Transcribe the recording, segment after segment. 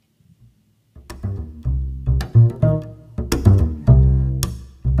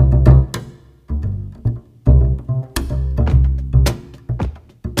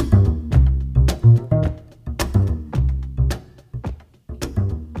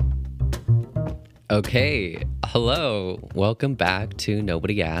Okay, hello. Welcome back to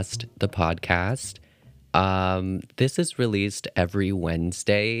Nobody Asked, the podcast. This is released every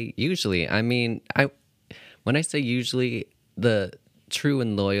Wednesday. Usually, I when I say usually, the true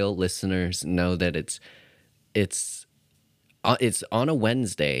and loyal listeners know that it's on a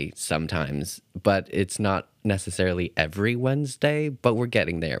Wednesday sometimes, but it's not necessarily every Wednesday, but we're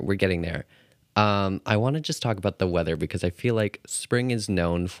getting there. We're getting there. I want to just talk about the weather because I feel like spring is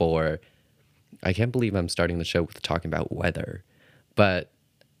known for I can't believe I'm starting the show with talking about weather, but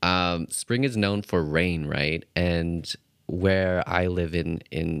spring is known for rain, right? And where I live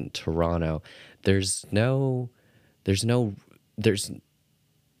in Toronto, there's no, there's no, there's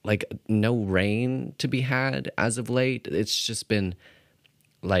like no rain to be had as of late. It's just been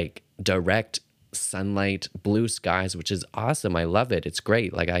like direct sunlight, blue skies, which is awesome. I love it. It's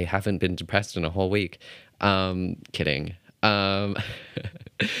great. Like I haven't been depressed in a whole week. Kidding.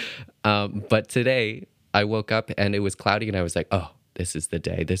 But today I woke up and it was cloudy and I was like, oh, this is the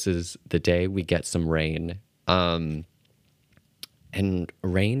day. This is the day we get some rain. And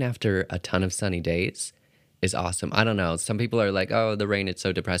rain after a ton of sunny days is awesome. I don't know. Some people are like, oh, the rain, it's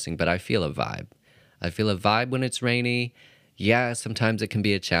so depressing, but I feel a vibe. I feel a vibe when it's rainy. Yeah, sometimes it can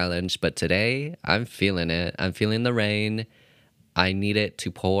be a challenge, but today I'm feeling it. I'm feeling the rain. I need it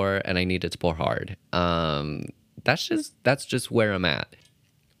to pour and I need it to pour hard. That's just where I'm at.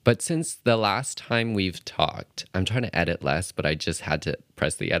 But since the last time we've talked, I'm trying to edit less, but I just had to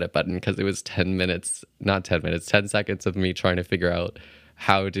press the edit button because it was 10 minutes, not 10 minutes, 10 seconds of me trying to figure out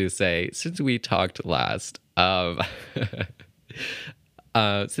how to say, since we talked last.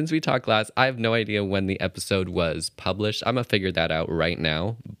 Since we talked last, I have no idea when the episode was published. I'm going to figure that out right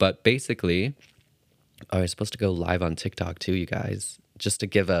now. But basically, I was supposed to go live on TikTok too, you guys, just to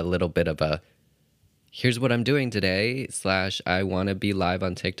give a little bit of a here's what I'm doing today, slash, I want to be live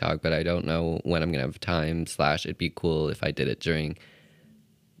on TikTok, but I don't know when I'm going to have time, slash, it'd be cool if I did it during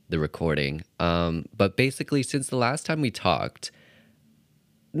the recording. But basically, since the last time we talked,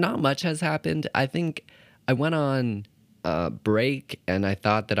 not much has happened. I think I went on a break and I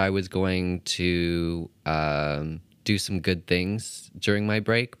thought that I was going to do some good things during my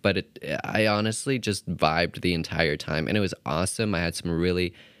break, but I honestly just vibed the entire time and it was awesome. I had some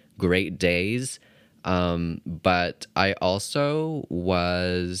really great days. But I also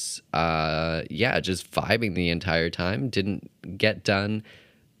was, yeah, just vibing the entire time. Didn't get done.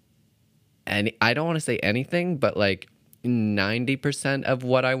 And I don't want to say anything, but like 90% of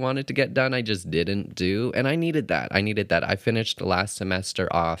what I wanted to get done, I just didn't do. And I needed that. I needed that. I finished last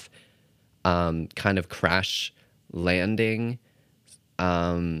semester off, kind of crash landing,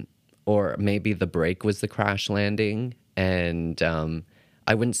 or maybe the break was the crash landing. And,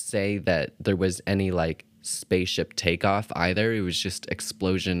 I wouldn't say that there was any like spaceship takeoff either. It was just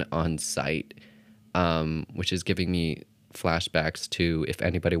explosion on site, which is giving me flashbacks to if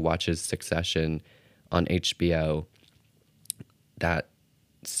anybody watches Succession on HBO, that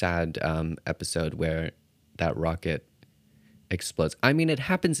sad episode where that rocket explodes. I mean, it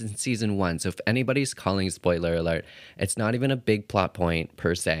happens in season one. So if anybody's calling spoiler alert, it's not even a big plot point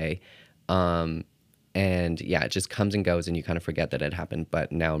per se. Um, and yeah, it just comes and goes and you kind of forget that it happened.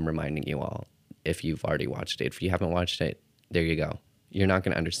 But now I'm reminding you all if you've already watched it. If you haven't watched it, there you go. You're not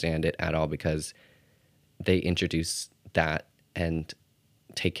going to understand it at all because they introduce that and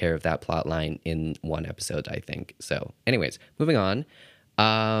take care of that plot line in one episode, I think. So, anyways, moving on.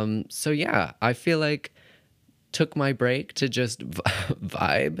 So yeah, I feel like took my break to just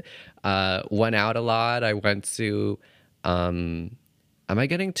vibe. Went out a lot. I went to am I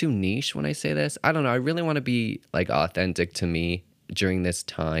getting too niche when I say this? I don't know. I really want to be like authentic to me during this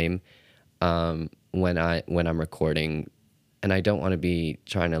time, when I'm recording, and I don't want to be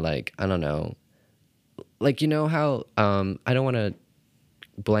trying to like, I don't know, like, you know how I don't want to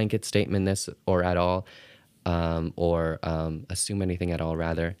blanket statement this or at all, or assume anything at all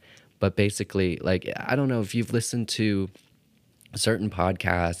rather. But basically, like, I don't know if you've listened to certain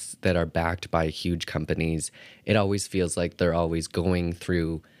podcasts that are backed by huge companies, it always feels like they're always going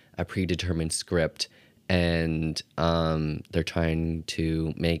through a predetermined script and they're trying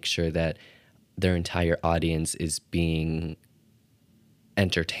to make sure that their entire audience is being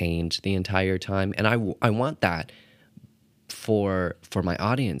entertained the entire time. And I want that for my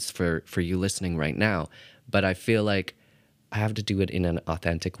audience, for you listening right now. But I feel like I have to do it in an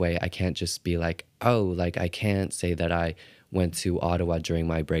authentic way. I can't just be like, oh, like I can't say that I went to Ottawa during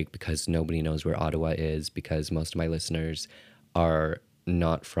my break because nobody knows where Ottawa is because most of my listeners are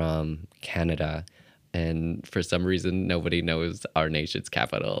not from Canada. And for some reason, nobody knows our nation's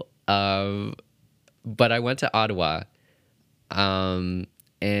capital. But I went to Ottawa.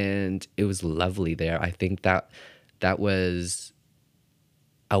 and it was lovely there. I think that was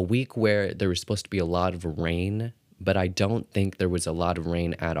a week where there was supposed to be a lot of rain, but I don't think there was a lot of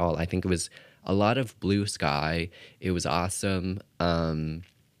rain at all. I think it was a lot of blue sky. It was awesome. I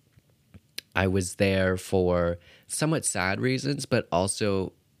was there for somewhat sad reasons, but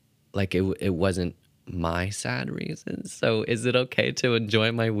also like it wasn't my sad reasons. So is it okay to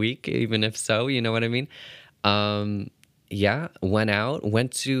enjoy my week even if so, you know what I mean? Um yeah,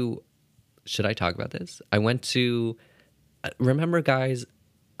 went to, should I talk about this? I went to, remember guys,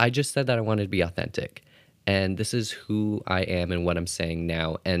 I just said that I wanted to be authentic. And this is who I am and what I'm saying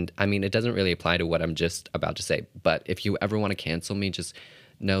now. And I mean, it doesn't really apply to what I'm just about to say. But if you ever want to cancel me, just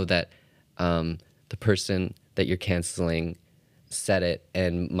know that the person that you're canceling said it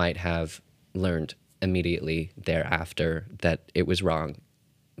and might have learned immediately thereafter that it was wrong.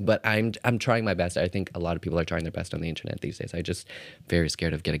 But I'm trying my best. I think a lot of people are trying their best on the internet these days. I just very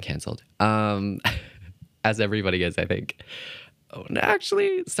scared of getting canceled. As everybody is, I think. Oh, and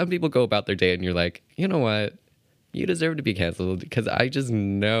actually, some people go about their day and you're like, you know what? You deserve to be canceled because I just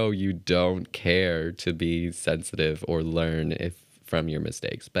know you don't care to be sensitive or learn if from your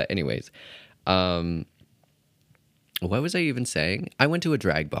mistakes. But anyways, um, what was I even saying? I went to a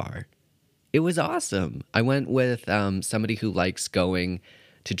drag bar. It was awesome. I went with somebody who likes going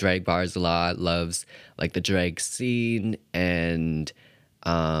to drag bars a lot, loves like the drag scene, and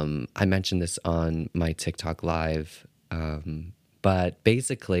I mentioned this on my TikTok live. But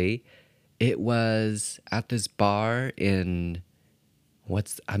basically, it was at this bar in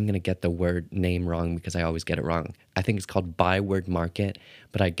I'm gonna get the word name wrong because I always get it wrong. I think it's called Byward Market,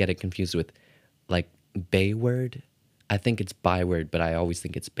 but I get it confused with like Bayward. I think it's Byward, but I always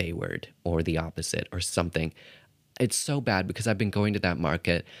think it's Bayward or the opposite or something. It's so bad because I've been going to that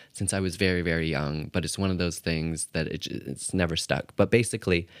market since I was very, very young, but it's one of those things that it's never stuck. But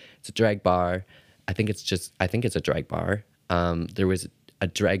basically, it's a drag bar. I think it's a drag bar. There was a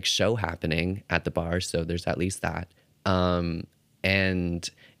drag show happening at the bar, so there's at least that. And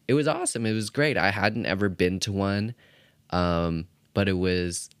it was awesome. It was great. I hadn't ever been to one, but it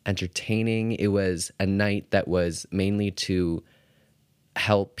was entertaining. It was a night that was mainly to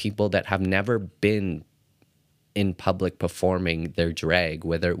help people that have never been in public performing their drag,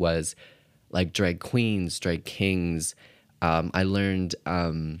 whether it was like drag queens, drag kings. I learned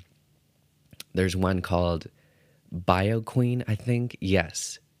there's one called Bio Queen, I think.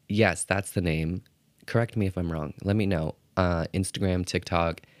 Yes, that's the name. Correct me if I'm wrong. Let me know. Instagram,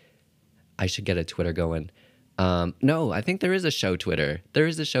 TikTok. I should get a Twitter going. No, I think there is a show Twitter. There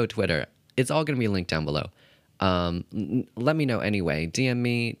is a show Twitter. It's all going to be linked down below. Let me know anyway. DM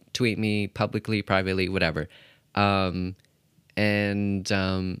me, tweet me, publicly, privately, whatever. Yeah,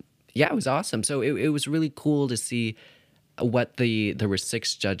 it was awesome. So it was really cool to see there were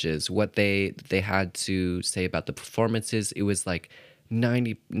 6 judges, what they had to say about the performances. It was like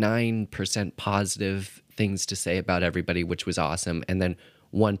 99% positive things to say about everybody, which was awesome. And then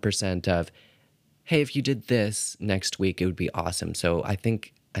 1% of, hey, if you did this next week, it would be awesome. So I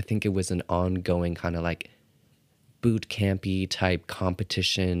think it was an ongoing kind of like boot campy type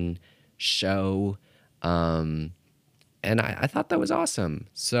competition show. And I thought that was awesome.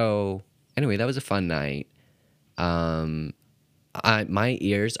 So anyway, that was a fun night. My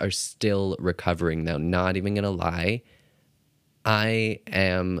ears are still recovering though, not even gonna lie. I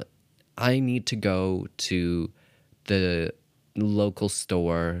need to go to the local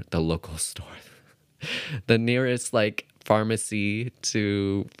store, the nearest like pharmacy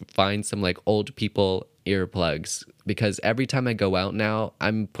to find some like old people earplugs because every time I go out now,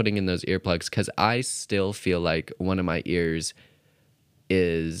 I'm putting in those earplugs because I still feel like one of my ears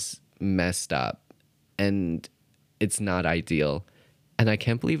is messed up and it's not ideal. And I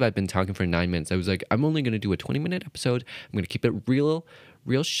can't believe I've been talking for 9 minutes. I was like, I'm only going to do a 20-minute episode. I'm going to keep it real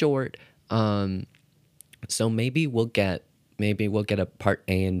short. So maybe we'll get a part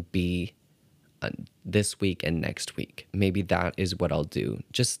A and B this week and next week. Maybe that is what I'll do,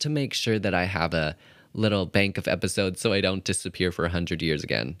 just to make sure that I have a little bank of episodes so I don't disappear for 100 years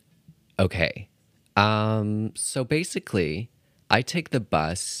again. Okay. So basically, I take the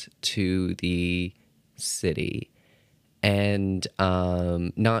bus to the city and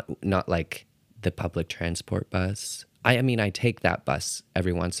not like the public transport bus. I mean, I take that bus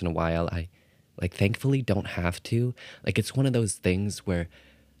every once in a while. I like thankfully don't have to. Like it's one of those things where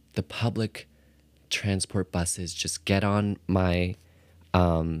the public transport buses just get on my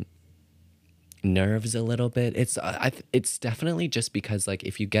nerves a little bit. It's definitely just because like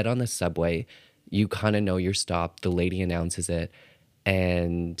if you get on the subway, you kind of know your stop. The lady announces it,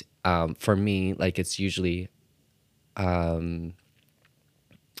 and for me, like it's usually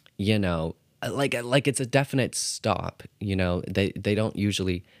you know, like it's a definite stop. You know, they don't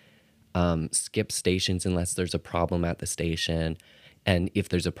usually skip stations unless there's a problem at the station. And if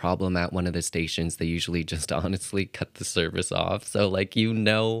there's a problem at one of the stations, they usually just honestly cut the service off. So like you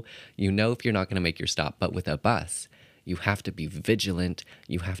know if you're not going to make your stop, but with a bus, you have to be vigilant.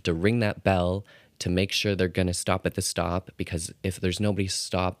 You have to ring that bell to make sure they're going to stop at the stop, because if there's nobody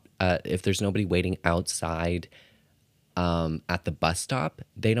waiting outside at the bus stop,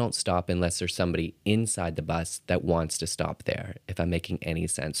 they don't stop unless there's somebody inside the bus that wants to stop there, if I'm making any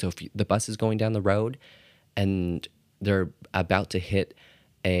sense. So if the bus is going down the road and they're about to hit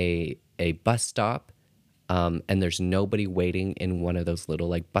a bus stop, and there's nobody waiting in one of those little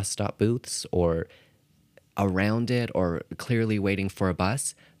like bus stop booths or around it or clearly waiting for a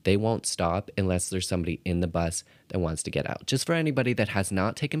bus, they won't stop unless there's somebody in the bus that wants to get out. Just for anybody that has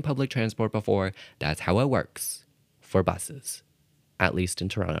not taken public transport before, that's how it works for buses, at least in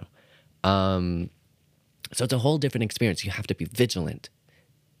Toronto. So it's a whole different experience. You have to be vigilant.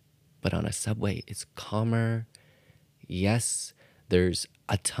 But on a subway, it's calmer. Yes, there's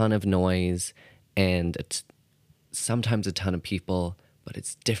a ton of noise and sometimes a ton of people, but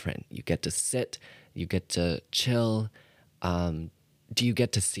it's different. You get to sit, you get to chill. Do you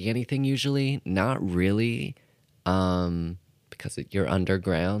get to see anything usually? Not really, because you're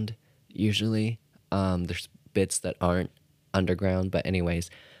underground usually. There's bits that aren't underground, but anyways.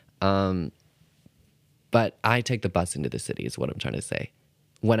 But I take the bus into the city is what I'm trying to say.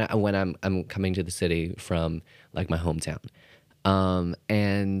 When I'm coming to the city from like my hometown.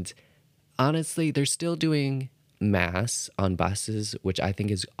 And honestly, they're still doing mass on buses, which I think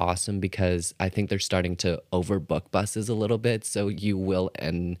is awesome because I think they're starting to overbook buses a little bit. So you will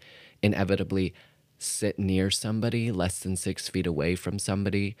inevitably sit near somebody less than 6 feet away from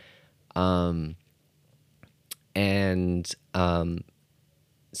somebody. And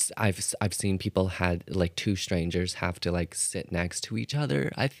I've seen people had like two strangers have to like sit next to each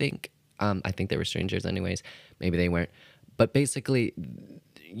other. I think they were strangers anyways. Maybe they weren't. But basically,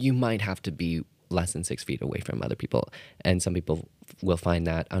 you might have to be less than 6 feet away from other people, and some people will find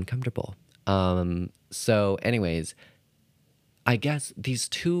that uncomfortable. So, anyways, I guess these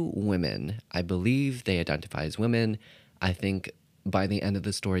two women, I believe they identify as women. I think by the end of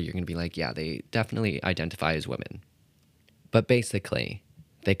the story, you're gonna be like, yeah, they definitely identify as women. But basically,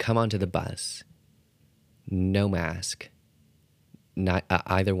 they come onto the bus, no mask. Not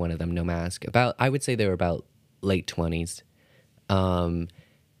either one of them, no mask. I would say they were about late 20s,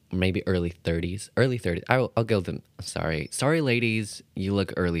 maybe early 30s. Early 30s. I'll go them. Sorry, ladies. You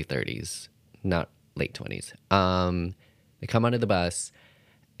look early 30s, not late 20s. They come onto the bus,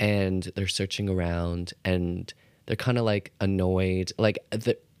 and they're searching around, and they're kind of like annoyed. Like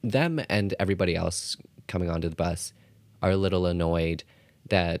them and everybody else coming onto the bus are a little annoyed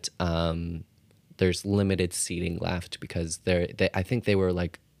that there's limited seating left because I think they were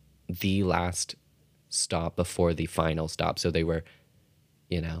like the last stop before the final stop. So they were,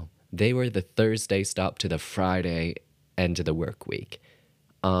 they were the Thursday stop to the Friday end of the work week.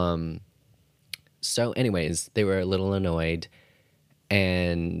 So anyways, they were a little annoyed,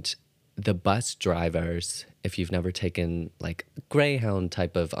 and the bus drivers, if you've never taken like Greyhound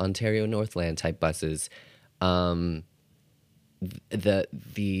type of Ontario Northland type buses,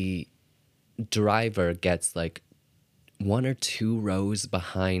 the driver gets like one or two rows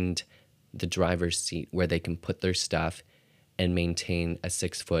behind the driver's seat where they can put their stuff and maintain a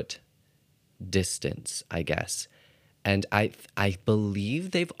 6 foot distance, I guess. And I believe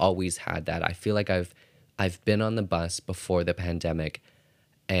they've always had that. I feel like I've been on the bus before the pandemic,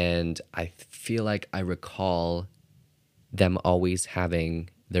 and I feel like I recall them always having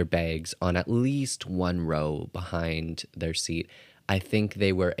their bags on at least one row behind their seat. I think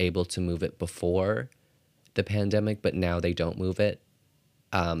they were able to move it before the pandemic, but now they don't move it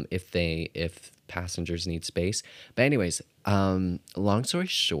if passengers need space. But anyways, long story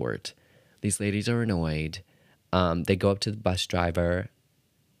short, these ladies are annoyed. They go up to the bus driver,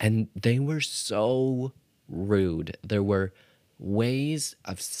 and they were so rude. There were ways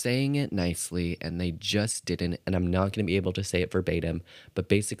of saying it nicely, and they just didn't. And I'm not going to be able to say it verbatim, but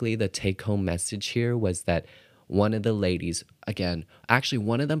basically the take-home message here was that one of the ladies, again, actually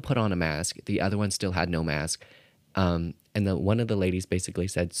one of them put on a mask. The other one still had no mask. And one of the ladies basically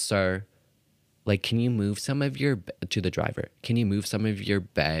said, "Sir, like, can you move some of your," to the driver, "can you move some of your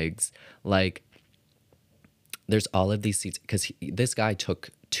bags? Like, there's all of these seats," because this guy took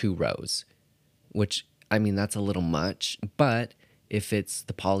 2 rows, which, I mean, that's a little much, but if it's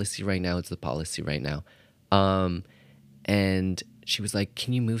the policy right now, it's the policy right now. And she was like,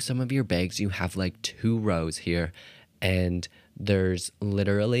 "Can you move some of your bags? You have like 2 rows here." And there's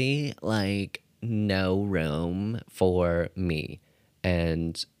literally like no room for me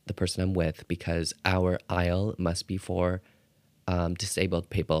and the person I'm with because our aisle must be for disabled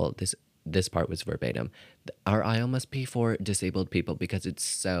people. This part was verbatim. Our aisle must be for disabled people because it's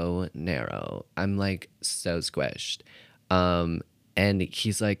so narrow. I'm like so squished. Um, and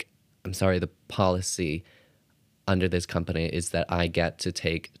he's like, I'm sorry, the policy under this company is that I get to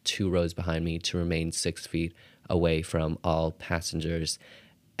take 2 rows behind me to remain 6 feet away from all passengers.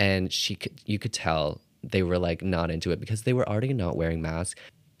 And you could tell they were like not into it because they were already not wearing masks.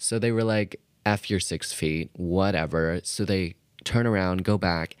 So they were like, F your 6 feet, whatever. So they turn around, go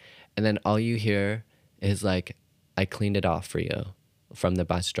back, and then all you hear is like, I cleaned it off for you from the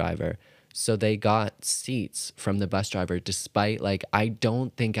bus driver. So they got seats from the bus driver despite like, I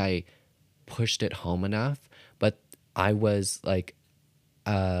don't think I pushed it home enough, but I was like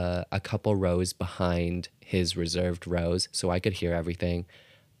a couple rows behind his reserved rows, so I could hear everything.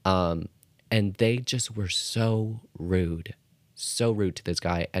 Um, and they just were so rude to this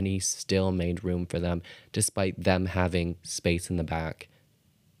guy, and he still made room for them despite them having space in the back.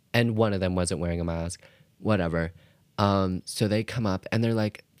 And one of them wasn't wearing a mask, whatever. So they come up and they're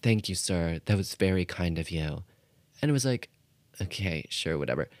like, "Thank you, sir. That was very kind of you." And it was like, okay, sure,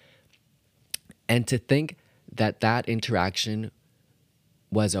 whatever. And to think that that interaction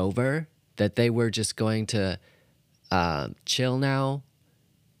was over, that they were just going to chill now,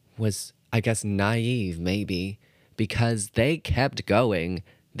 was, I guess, naive, maybe, because they kept going.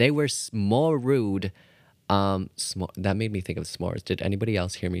 They were more rude. That made me think of s'mores. Did anybody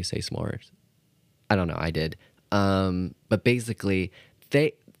else hear me say s'mores? I don't know. I did. But basically,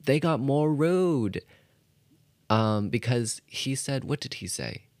 they got more rude. Because he said, what did he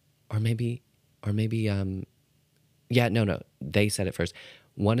say? Or maybe, yeah, no, they said it first.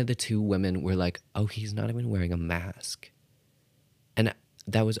 One of the two women were like, oh, he's not even wearing a mask. And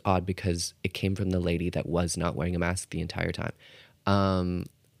that was odd because it came from the lady that was not wearing a mask the entire time.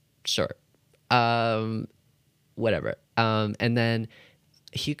 Sure. Um, Whatever. And then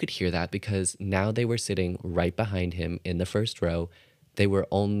he could hear that because now they were sitting right behind him in the first row. They were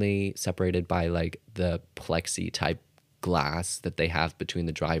only separated by like the plexi type glass that they have between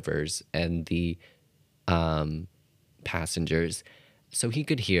the drivers and the passengers. So he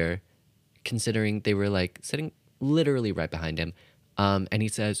could hear, considering they were like sitting literally right behind him. And he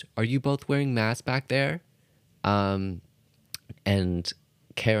says, "Are you both wearing masks back there?" And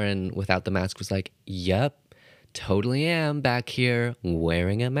Karen, without the mask, was like, "Yep, totally am back here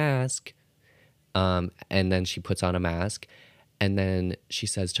wearing a mask." And then she puts on a mask, and then she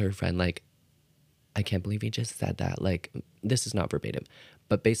says to her friend, like, "I can't believe he just said that." Like, this is not verbatim,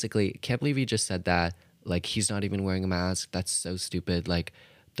 but basically, can't believe he just said that. Like, he's not even wearing a mask. That's so stupid. Like,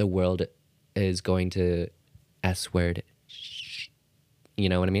 the world is going to S word. You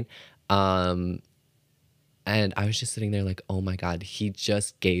know what I mean? Um, and I was just sitting there like, oh my God, he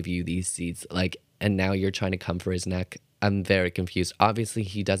just gave you these seats. Like, and now you're trying to come for his neck. I'm very confused. Obviously,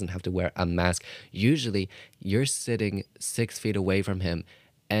 he doesn't have to wear a mask. Usually, you're sitting 6 feet away from him,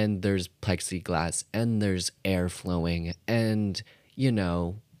 and there's plexiglass, and there's air flowing, and, you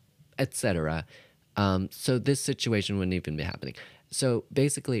know, etc. So this situation wouldn't even be happening. So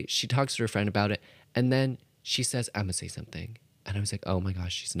basically, she talks to her friend about it, and then she says, "I'm gonna say something." And I was like, oh my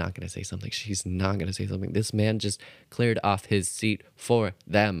gosh, she's not gonna say something. She's not gonna say something. This man just cleared off his seat for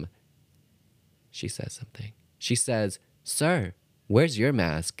them. She says something. She says, "Sir, where's your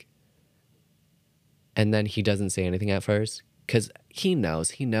mask?" And then he doesn't say anything at first because he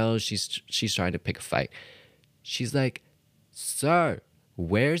knows. He knows she's trying to pick a fight. She's like, "Sir,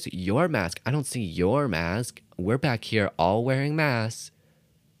 where's your mask? I don't see your mask. We're back here all wearing masks."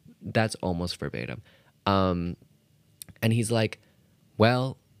 That's almost verbatim. And he's like,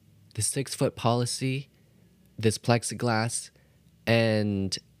 "Well, the 6 foot policy, this plexiglass,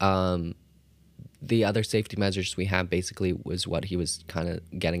 and the other safety measures we have," basically was what he was kind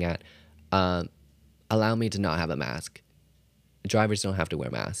of getting at. Allow me to not have a mask. Drivers don't have to wear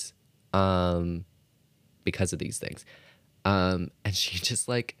masks because of these things. And she just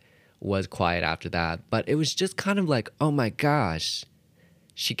like was quiet after that. But it was just kind of like, oh my gosh.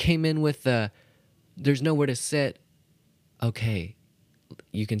 She came in with there's nowhere to sit. Okay,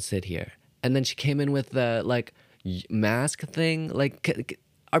 you can sit here. And then she came in with the like mask thing. Like,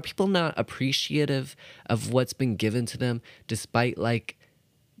 are people not appreciative of what's been given to them despite like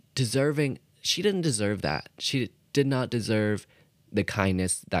deserving? She didn't deserve that. She did not deserve the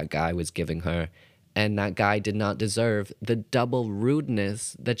kindness that guy was giving her. And that guy did not deserve the double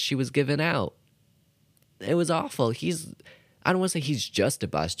rudeness that she was giving out. It was awful. I don't want to say he's just a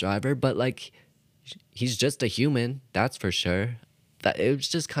bus driver, but like, He's just a human, that's for sure. That it was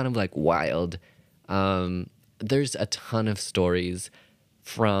just kind of like wild. There's a ton of stories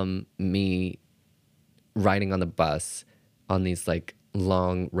from me riding on the bus on these like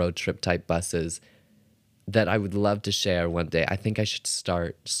long road trip type buses that I would love to share one day. I think I should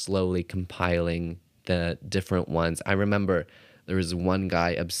start slowly compiling the different ones. I remember there was one guy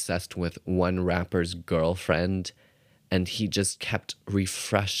obsessed with one rapper's girlfriend, and he just kept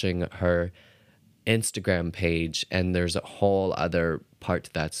refreshing her Instagram page, and there's a whole other part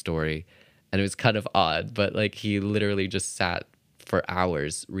to that story. And it was kind of odd, but like he literally just sat for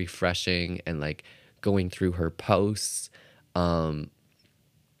hours refreshing and like going through her posts. Um,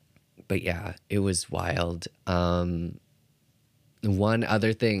 but yeah, it was wild. One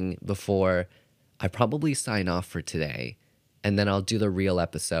other thing before I probably sign off for today, and then I'll do the real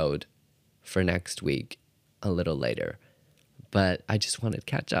episode for next week a little later. But I just wanted to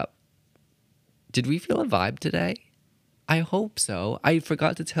catch up. Did we feel a vibe today? I hope so. I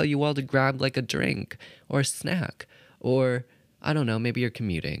forgot to tell you all to grab like a drink or a snack, or I don't know, maybe you're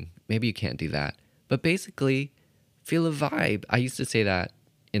commuting. Maybe you can't do that. But basically, feel a vibe. I used to say that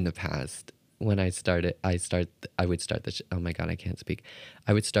in the past when I would start the oh my god, I can't speak.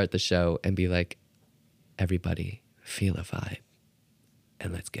 I would start the show and be like, everybody feel a vibe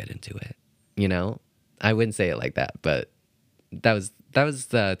and let's get into it. You know? I wouldn't say it like that, but that was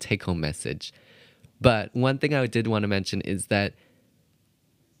the take home message. But one thing I did want to mention is that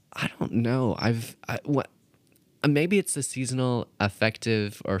I don't know. What maybe it's the seasonal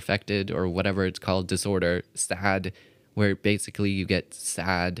affective or affected or whatever it's called disorder, SAD, where basically you get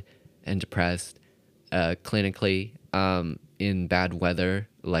sad and depressed clinically in bad weather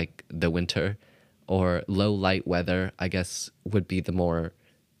like the winter, or low light weather, I guess would be the more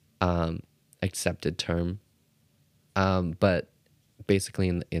accepted term. But basically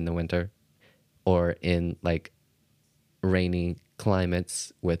in the winter, or in like rainy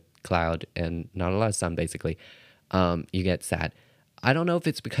climates with cloud and not a lot of sun, basically, you get sad. I don't know if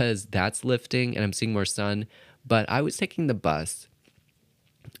it's because that's lifting and I'm seeing more sun, but I was taking the bus.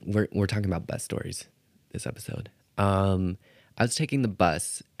 We're talking about bus stories this episode. I was taking the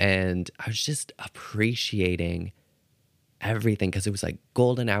bus and I was just appreciating everything because it was like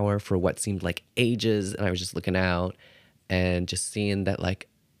golden hour for what seemed like ages, and I was just looking out and just seeing that like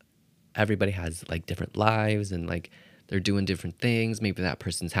everybody has like different lives and like they're doing different things. Maybe that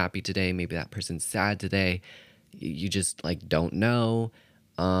person's happy today, maybe that person's sad today. You just like don't know.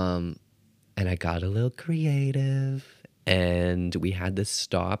 And I got a little creative, and we had this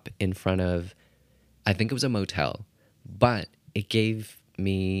stop in front of, I think it was a motel, but it gave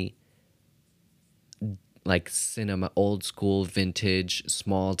me like cinema, old school, vintage,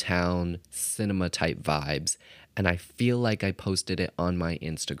 small town cinema type vibes. And I feel like I posted it on my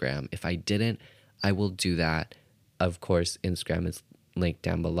Instagram. If I didn't, I will do that. Of course, Instagram is linked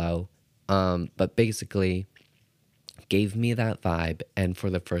down below. But basically, gave me that vibe. And for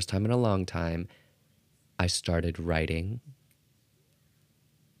the first time in a long time, I started writing.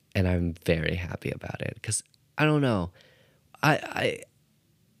 And I'm very happy about it. Because I don't know. I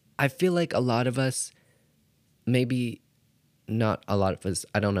feel like a lot of us, maybe not a lot of us,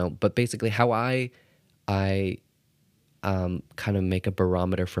 I don't know, but basically how I kind of make a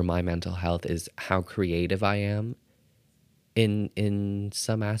barometer for my mental health is how creative I am in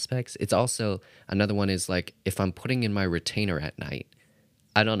some aspects. It's also another one is like if I'm putting in my retainer at night.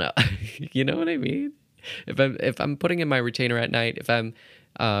 I don't know. You know what I mean? If I'm putting in my retainer at night, if I'm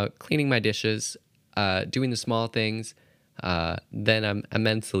cleaning my dishes, doing the small things, then I'm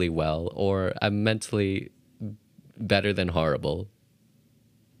mentally well, or I'm mentally better than horrible.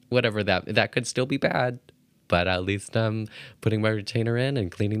 Whatever that could still be bad, but at least I'm putting my retainer in and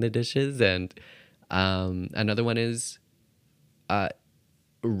cleaning the dishes. And another one is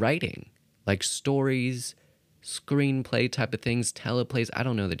writing, like stories, screenplay type of things, teleplays. I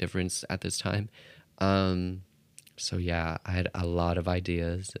don't know the difference at this time. So yeah, I had a lot of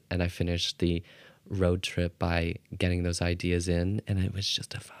ideas, and I finished the road trip by getting those ideas in, and it was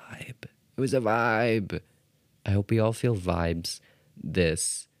just a vibe. It was a vibe. I hope we all feel vibes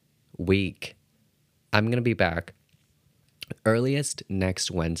this week. I'm going to be back earliest next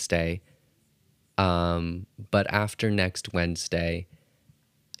Wednesday. But after next Wednesday,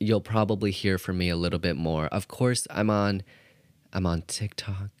 you'll probably hear from me a little bit more. Of course, I'm on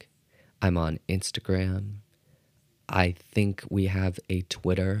TikTok. I'm on Instagram. I think we have a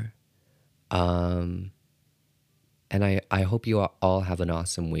Twitter. And I hope you all have an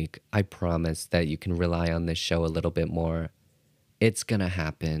awesome week. I promise that you can rely on this show a little bit more. It's gonna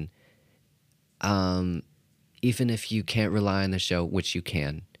happen. Even if you can't rely on the show, which you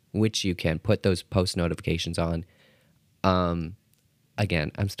can, which you can put those post notifications on. Um,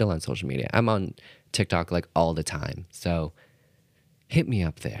 Again, I'm still on social media. I'm on TikTok like all the time. So hit me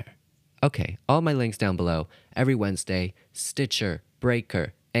up there. Okay, all my links down below. Every Wednesday, Stitcher,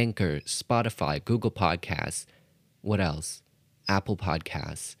 Breaker, Anchor, Spotify, Google Podcasts. What else? Apple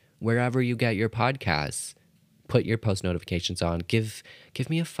Podcasts. Wherever you get your podcasts, put your post notifications on. Give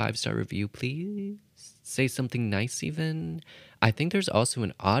me a 5-star review, please. Say something nice even. I think there's also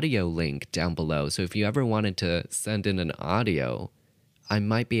an audio link down below. So if you ever wanted to send in an audio, I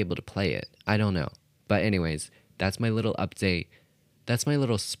might be able to play it. I don't know. But anyways, that's my little update. That's my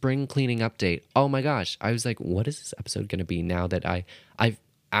little spring cleaning update. Oh my gosh. I was like, what is this episode going to be now that I've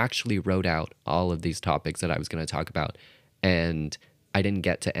actually wrote out all of these topics that I was going to talk about, and I didn't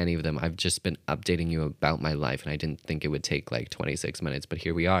get to any of them. I've just been updating you about my life, and I didn't think it would take like 26 minutes, but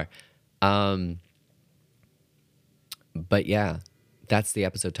here we are. But yeah, that's the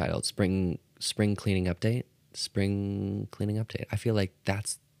episode title. Spring cleaning update. Spring cleaning update. I feel like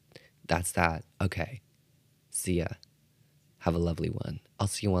that's that. Okay. See ya. Have a lovely one. I'll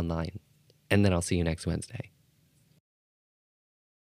see you online. And then I'll see you next Wednesday.